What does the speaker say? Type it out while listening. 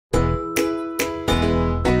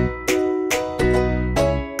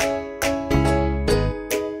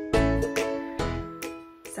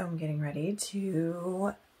ready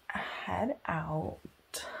to head out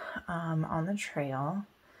on the trail,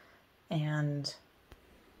 and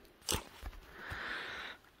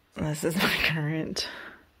this is my current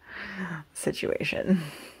situation.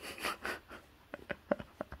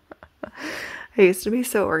 I used to be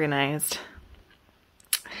so organized.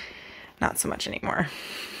 Not so much anymore.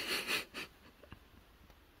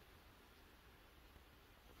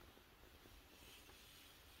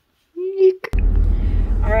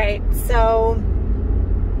 All right, so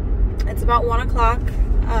it's about 1 o'clock.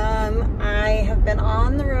 I have been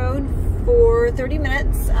on the road for 30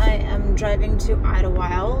 minutes. I am driving to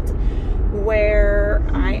Idyllwild, where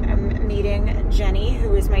I am meeting Jenny,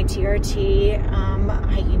 who is my TRT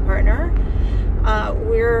hiking partner.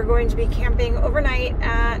 We're going to be camping overnight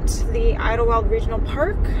at the Idyllwild Regional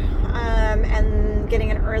Park and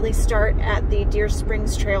getting an early start at the Deer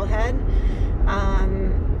Springs Trailhead.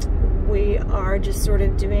 We are just sort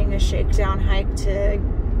of doing a shakedown hike to,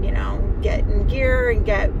 you know, get in gear and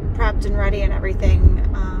get prepped and ready and everything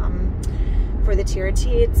for the TRT.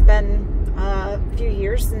 It's been a few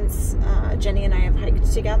years since Jenny and I have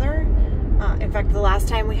hiked together. In fact, the last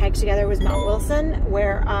time we hiked together was Mount Wilson,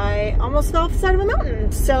 where I almost fell off the side of a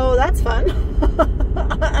mountain. So that's fun.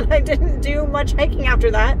 And I didn't do much hiking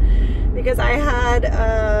after that because I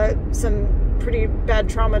had some pretty bad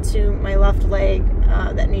trauma to my left leg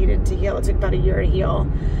that needed to heal. It took about a year to heal.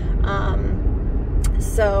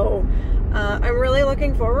 So I'm really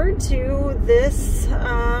looking forward to this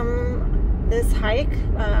this hike.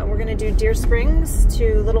 We're going to do Deer Springs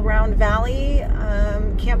to Little Round Valley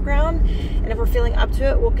campground, and if we're feeling up to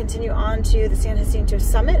it, we'll continue on to the San Jacinto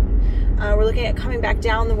summit. We're looking at coming back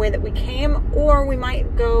down the way that we came, or we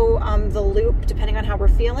might go the loop, depending on how we're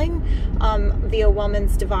feeling, via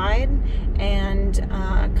Wellman's Divide, and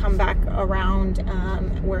come back around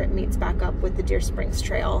where it meets back up with the Deer Springs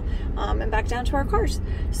Trail, and back down to our cars.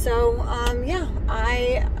 So yeah,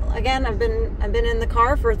 I've been in the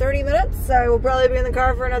car for 30 minutes. I will probably be in the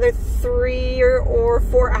car for another 3 or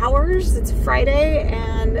 4 hours. It's Friday,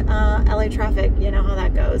 and LA traffic, you know how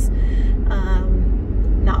that goes.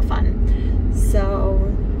 Not fun.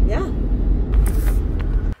 So yeah.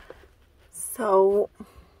 So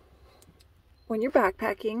when you're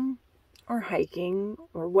backpacking or hiking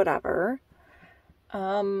or whatever,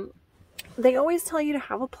 they always tell you to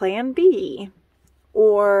have a plan B,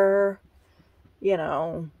 or, you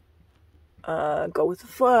know, go with the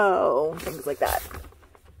flow, things like that.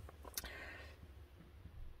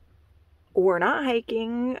 We're not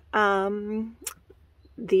hiking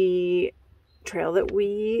the trail that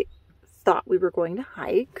we thought we were going to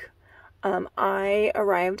hike. I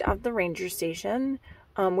arrived at the ranger station,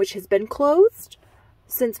 which has been closed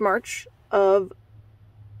since March of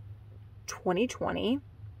 2020.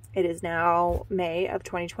 It is now May of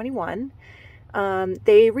 2021.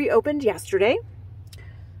 They reopened yesterday.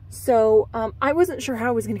 So I wasn't sure how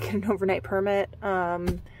I was going to get an overnight permit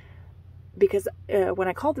because when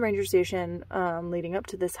I called the ranger station leading up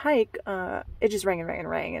to this hike, it just rang and rang and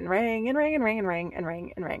rang and rang and rang and rang and rang and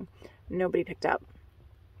rang and rang. Nobody picked up.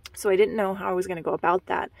 So I didn't know how I was going to go about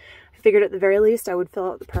that. I figured at the very least I would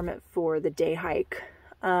fill out the permit for the day hike.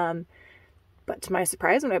 But to my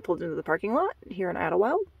surprise, when I pulled into the parking lot here in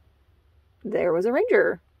Idyllwild, there was a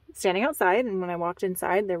ranger standing outside. And when I walked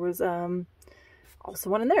inside, there was also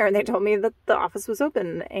one in there. And they told me that the office was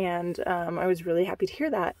open. And I was really happy to hear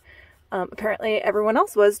that. Apparently everyone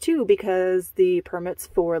else was too, because the permits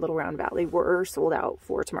for Little Round Valley were sold out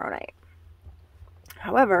for tomorrow night.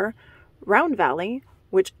 However, Round Valley,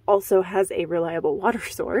 which also has a reliable water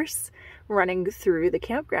source running through the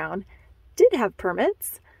campground, did have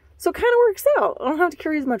permits. So it kind of works out. I don't have to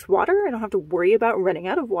carry as much water. I don't have to worry about running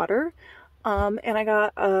out of water. And I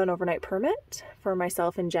got an overnight permit for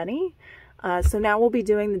myself and Jenny. So now we'll be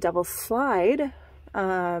doing the Devil's Slide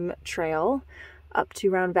trail up to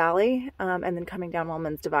Round Valley, and then coming down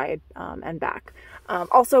Wellman's Divide and back.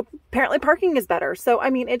 Also, apparently parking is better. So, I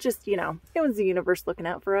mean, it just, you know, it was the universe looking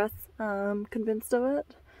out for us. Convinced of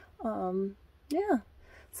it. Yeah.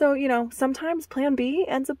 So, you know, sometimes plan B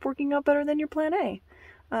ends up working out better than your plan A.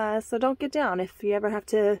 So don't get down if you ever have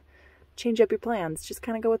to change up your plans. Just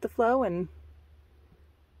kind of go with the flow and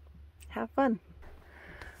have fun.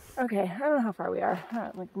 Okay, I don't know how far we are.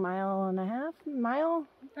 Like a mile and a half? Mile?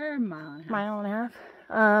 Or a mile and a half. Mile and a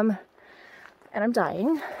half. And I'm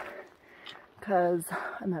dying because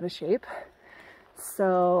I'm out of shape.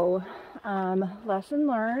 So, lesson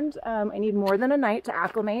learned. I need more than a night to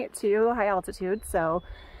acclimate to high altitude. So,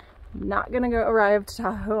 not gonna go arrive to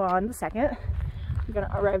Tahoe on the 2nd. I'm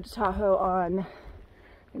gonna arrive to Tahoe on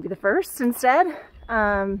maybe the 1st instead.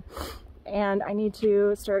 and I need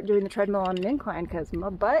to start doing the treadmill on an incline because my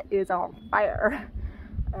butt is on fire.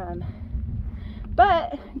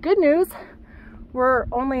 But good news, we're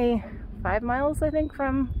only 5 miles, I think, we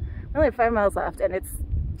only have 5 miles left, and it's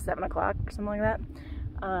 7 o'clock or something like that.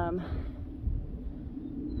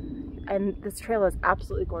 And this trail is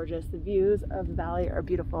absolutely gorgeous. The views of the valley are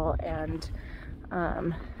beautiful, and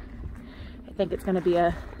I think it's going to be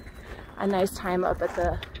a nice time up at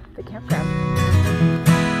the campground.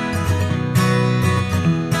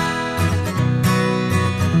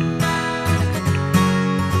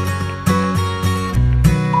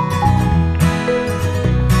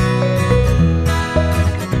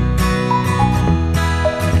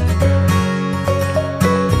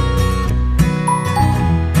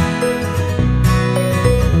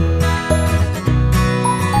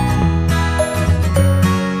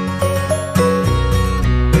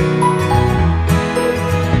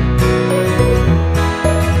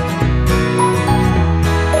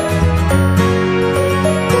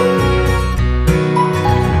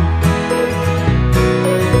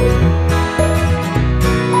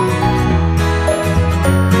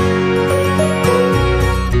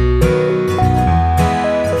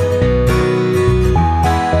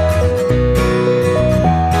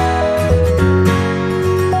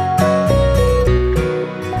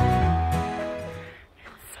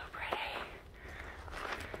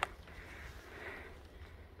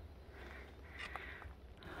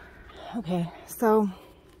 Okay, so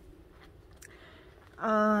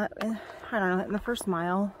I don't know, in the first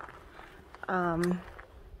mile,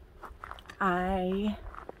 I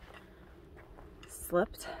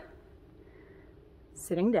slipped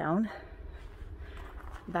sitting down.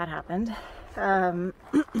 That happened. And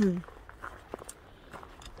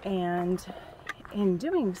in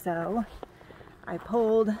doing so, I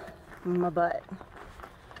pulled my butt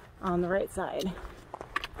on the right side.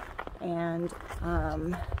 And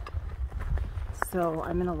so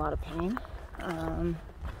I'm in a lot of pain.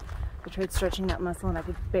 I tried stretching that muscle and I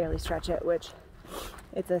could barely stretch it, which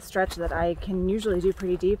it's a stretch that I can usually do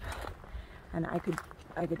pretty deep, and I could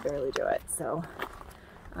barely do it. So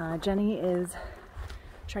Jenny is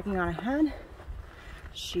trekking on ahead.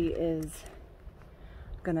 She is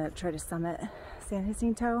gonna try to summit San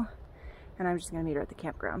Jacinto, and I'm just gonna meet her at the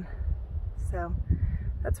campground. So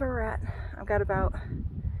that's where we're at. I've got about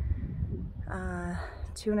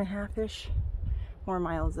 2.5-ish more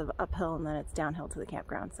miles of uphill, and then it's downhill to the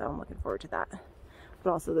campground, so I'm looking forward to that.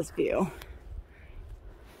 But also this view.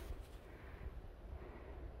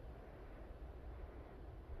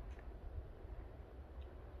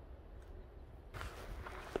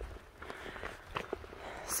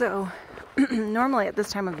 So normally at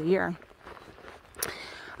this time of the year,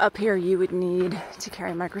 up here you would need to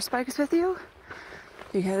carry microspikes with you,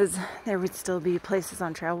 because there would still be places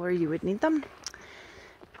on trail where you would need them.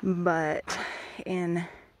 But in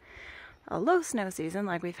a low snow season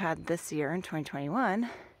like we've had this year in 2021, it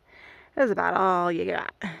was about all you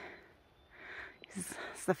got.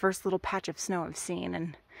 It's the first little patch of snow I've seen,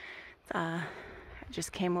 and it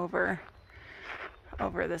just came over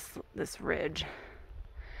this ridge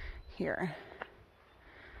here.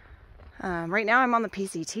 Right now I'm on the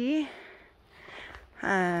PCT,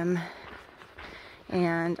 and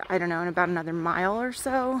I don't know, in about another mile or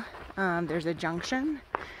so, there's a junction,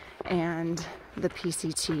 and the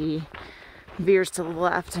PCT veers to the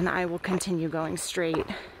left, and I will continue going straight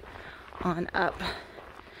on up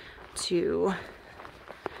to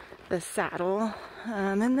the saddle.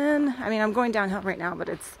 And then, I mean, I'm going downhill right now, but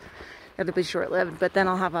it'll be short-lived, but then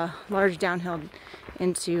I'll have a large downhill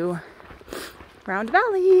into Round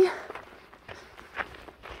Valley.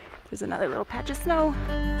 There's another little patch of snow.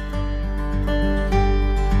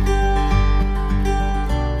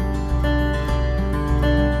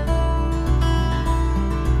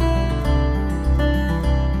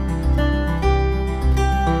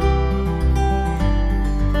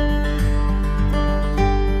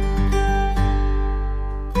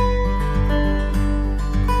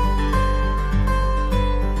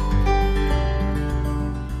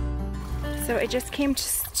 So it just came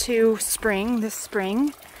to this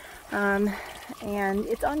spring, and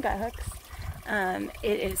it's on gut hooks.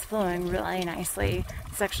 It is flowing really nicely.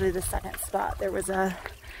 It's actually the second spot. There was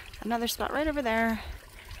another spot right over there,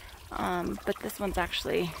 but this one's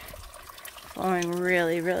actually flowing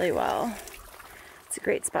really, really well. It's a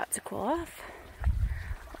great spot to cool off,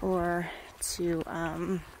 or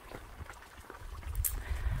to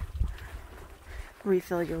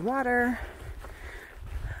refill your water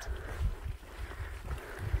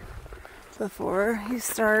before you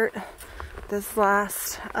start this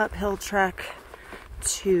last uphill trek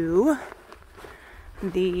to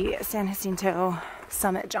the San Jacinto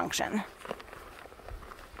Summit Junction.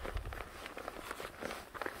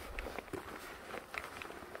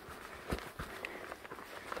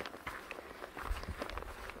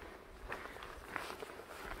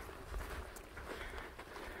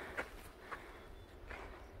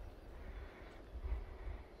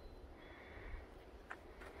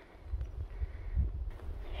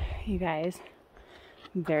 You guys,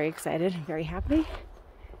 I'm very excited, very happy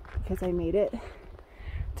because I made it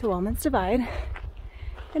to Wellman's Divide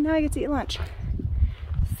and now I get to eat lunch.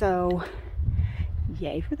 So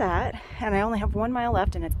yay for that. And I only have 1 mile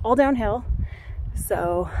left and it's all downhill.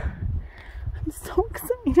 So I'm so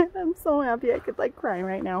excited. I'm so happy. I could like cry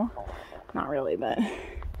right now. Not really, but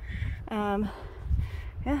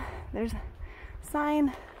yeah, there's a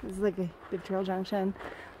sign. This is like a big trail junction.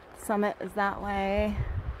 Summit is that way.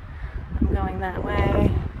 I'm going that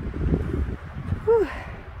way. Whew.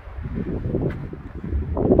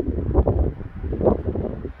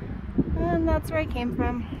 And that's where I came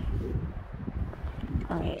from.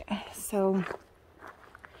 Alright, so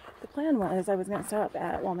the plan was I was going to stop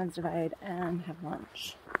at Wellman's Divide and have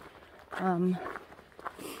lunch.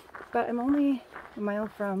 But I'm only a mile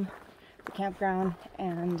from the campground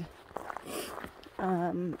and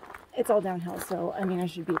it's all downhill, so I mean I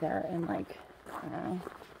should be there in like, I don't know,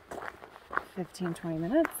 15-20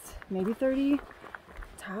 minutes, maybe 30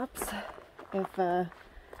 tops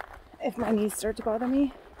if my knees start to bother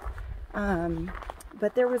me.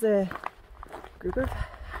 But there was a group of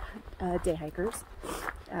day hikers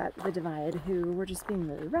at the Divide who were just being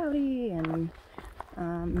really rowdy and I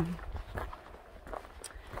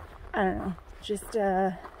don't know, just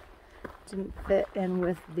didn't fit in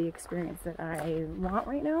with the experience that I want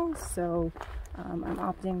right now, so I'm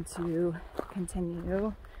opting to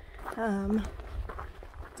continue down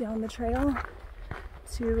the trail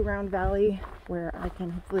to Round Valley where I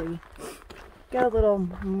can hopefully get a little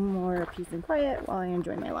more peace and quiet while I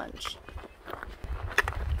enjoy my lunch.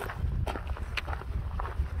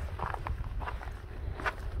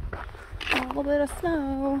 A little bit of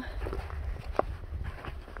snow.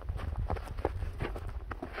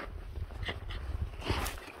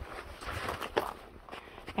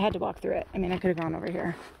 I had to walk through it. I mean, I could have gone over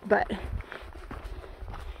here, but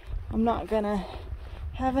I'm not gonna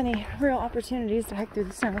have any real opportunities to hike through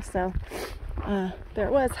the snow, so there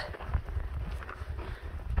it was.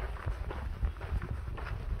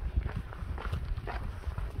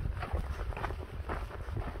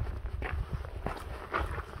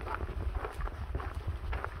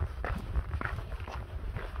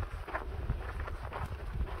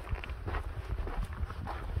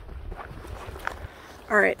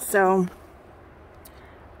 Alright, so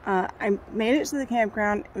I made it to the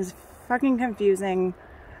campground. It was fucking confusing.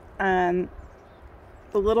 The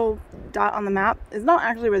little dot on the map is not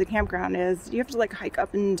actually where the campground is. You have to like hike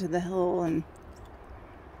up into the hill, and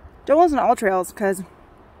don't listen to all trails because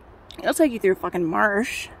it'll take you through a fucking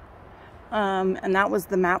marsh. And that was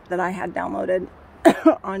the map that I had downloaded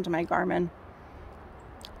onto my Garmin.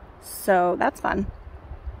 So that's fun.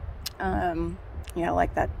 Yeah, I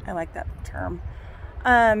like that term.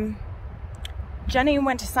 Jenny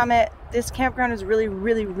went to Summit. This campground is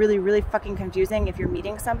really fucking confusing if you're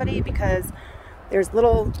meeting somebody because there's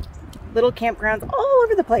little campgrounds all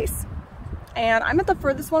over the place. And I'm at the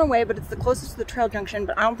furthest one away, but it's the closest to the trail junction,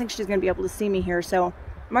 but I don't think she's going to be able to see me here. So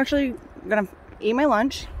I'm actually going to eat my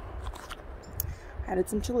lunch. Added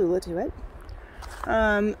some Cholula to it.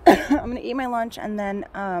 I'm going to eat my lunch and then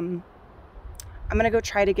I'm going to go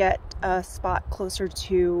try to get a spot closer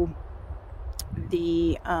to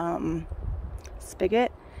the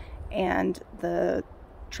spigot and the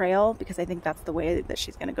trail because I think that's the way that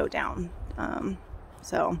she's going to go down.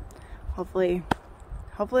 So hopefully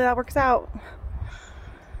that works out.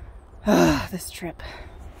 This trip.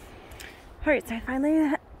 All right, so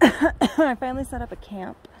I finally set up a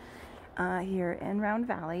camp here in Round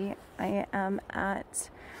Valley. I am at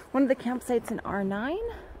one of the campsites in R9.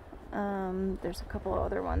 There's a couple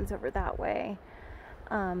other ones over that way.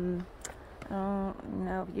 I don't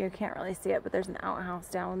know if you can't really see it, but there's an outhouse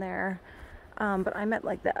down there. But I'm at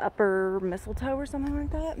like the upper mistletoe or something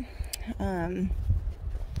like that.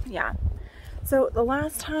 Yeah. So the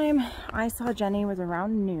last time I saw Jenny was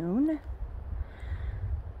around noon.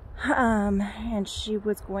 And she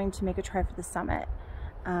was going to make a try for the summit.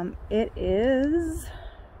 It is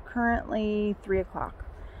currently 3 o'clock.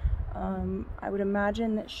 I would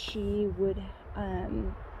imagine that she would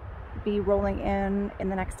be rolling in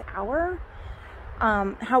the next hour.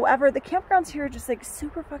 However, the campgrounds here are just like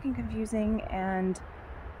super fucking confusing, and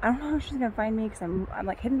I don't know how she's gonna find me because I'm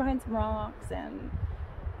like hidden behind some rocks, and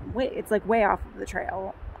it's like way off of the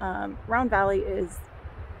trail. Round Valley is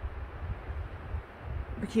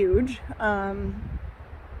huge, and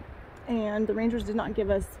the rangers did not give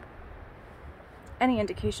us any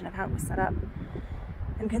indication of how it was set up.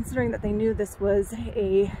 And considering that they knew this was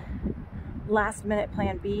a last minute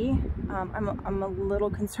plan B, I'm a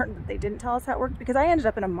little concerned that they didn't tell us how it worked, because I ended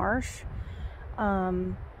up in a marsh.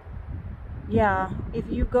 Yeah, if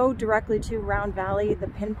you go directly to Round Valley, the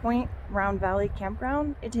pinpoint Round Valley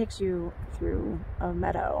campground, it takes you through a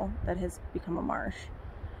meadow that has become a marsh.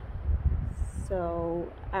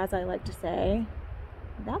 So, as I like to say,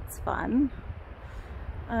 that's fun.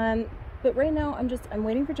 But right now I'm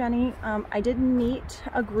waiting for Jenny. I did meet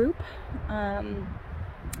a group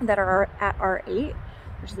that are at R8,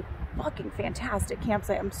 which is a fucking fantastic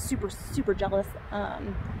campsite. I'm super, super jealous.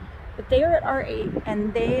 But they are at R8,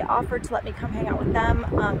 and they offered to let me come hang out with them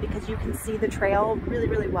because you can see the trail really,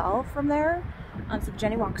 really well from there. So if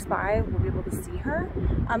Jenny walks by, we'll be able to see her.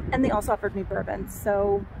 And they also offered me bourbon.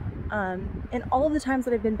 So in all of the times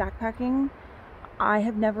that I've been backpacking, I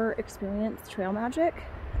have never experienced trail magic.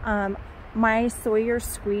 My Sawyer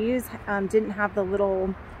squeeze didn't have the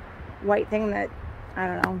little white thing that, I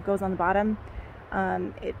don't know, goes on the bottom.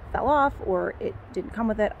 It fell off, or it didn't come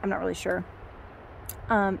with it. I'm not really sure.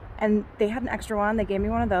 And they had an extra one. They gave me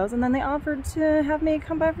one of those, and then they offered to have me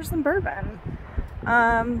come by for some bourbon.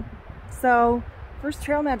 So first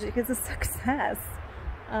trail magic is a success.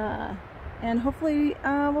 And hopefully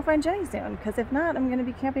we'll find Jenny soon, because if not, I'm going to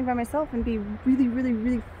be camping by myself and be really, really,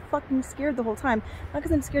 really fucking scared the whole time. Not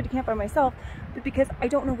because I'm scared to camp by myself, but because I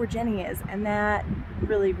don't know where Jenny is, and that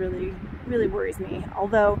really, really, really worries me.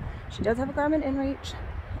 Although she does have a Garmin InReach.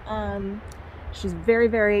 She's very,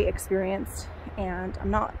 very experienced, and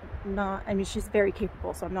I mean, she's very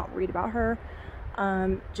capable, so I'm not worried about her.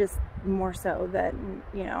 Just more so that,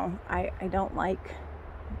 you know, I don't like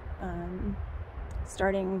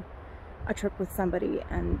starting a trip with somebody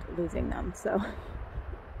and losing them. So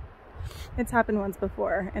it's happened once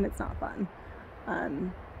before, and it's not fun.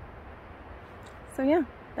 So yeah,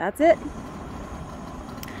 that's it.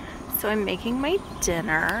 So I'm making my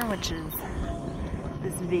dinner, which is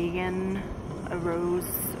this vegan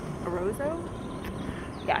Arrozo?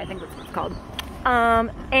 Yeah, I think that's what it's called.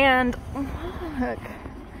 And look,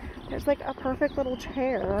 there's like a perfect little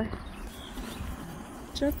chair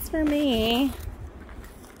just for me.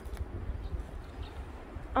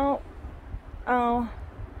 Oh,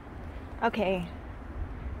 okay,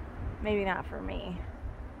 maybe not for me.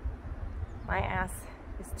 My ass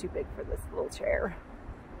is too big for this little chair.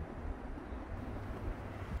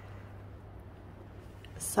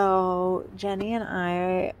 So Jenny and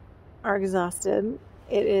I are exhausted.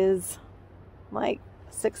 It is like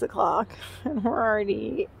 6 o'clock, and we're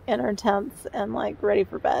already in our tents and like ready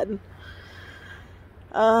for bed.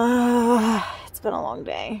 It's been a long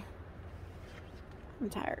day. I'm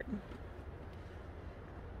tired.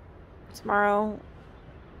 Tomorrow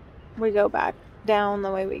we go back down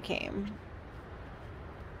the way we came,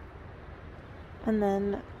 and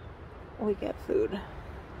then we get food.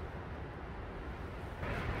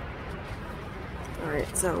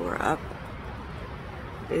 Alright, so we're up.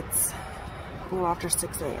 It's a little after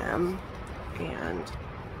 6 a.m. and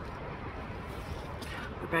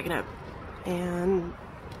we're backing up, and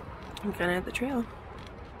I'm kind of at the trail.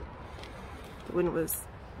 The wind was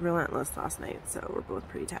relentless last night, so we're both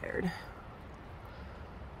pretty tired.